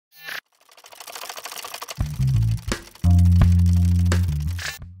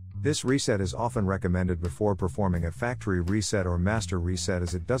This reset is often recommended before performing a factory reset or master reset,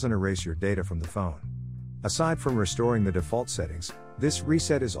 as it doesn't erase your data from the phone. Aside from restoring the default settings, this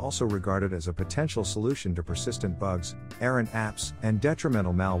reset is also regarded as a potential solution to persistent bugs, errant apps, and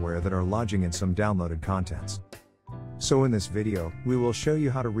detrimental malware that are lodging in some downloaded contents. So in this video, we will show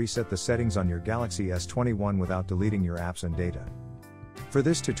you how to reset the settings on your Galaxy S21 without deleting your apps and data. For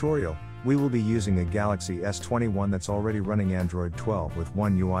this tutorial, we will be using a Galaxy S21 that's already running Android 12 with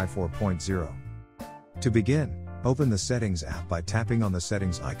One UI 4.0. To begin, open the Settings app by tapping on the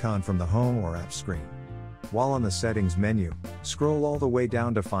Settings icon from the Home or App screen. While on the Settings menu, scroll all the way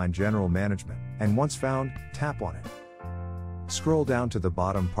down to find General Management, and once found, tap on it. Scroll down to the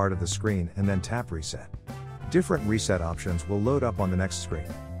bottom part of the screen and then tap Reset. Different reset options will load up on the next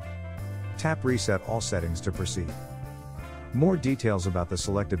screen. Tap Reset All Settings to proceed. More details about the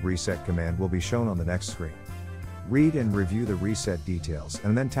selected reset command will be shown on the next screen. Read and review the reset details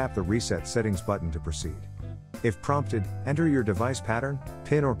and then tap the Reset Settings button to proceed. If prompted, enter your device pattern,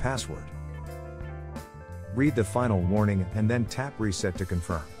 PIN or password. Read the final warning and then tap Reset to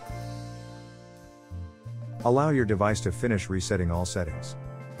confirm. Allow your device to finish resetting all settings.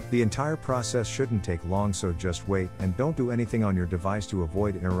 The entire process shouldn't take long, so just wait and don't do anything on your device to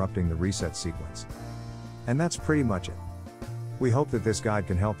avoid interrupting the reset sequence. And that's pretty much it. We hope that this guide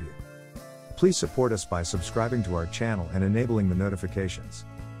can help you. Please support us by subscribing to our channel and enabling the notifications.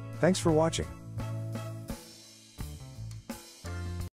 Thanks for watching.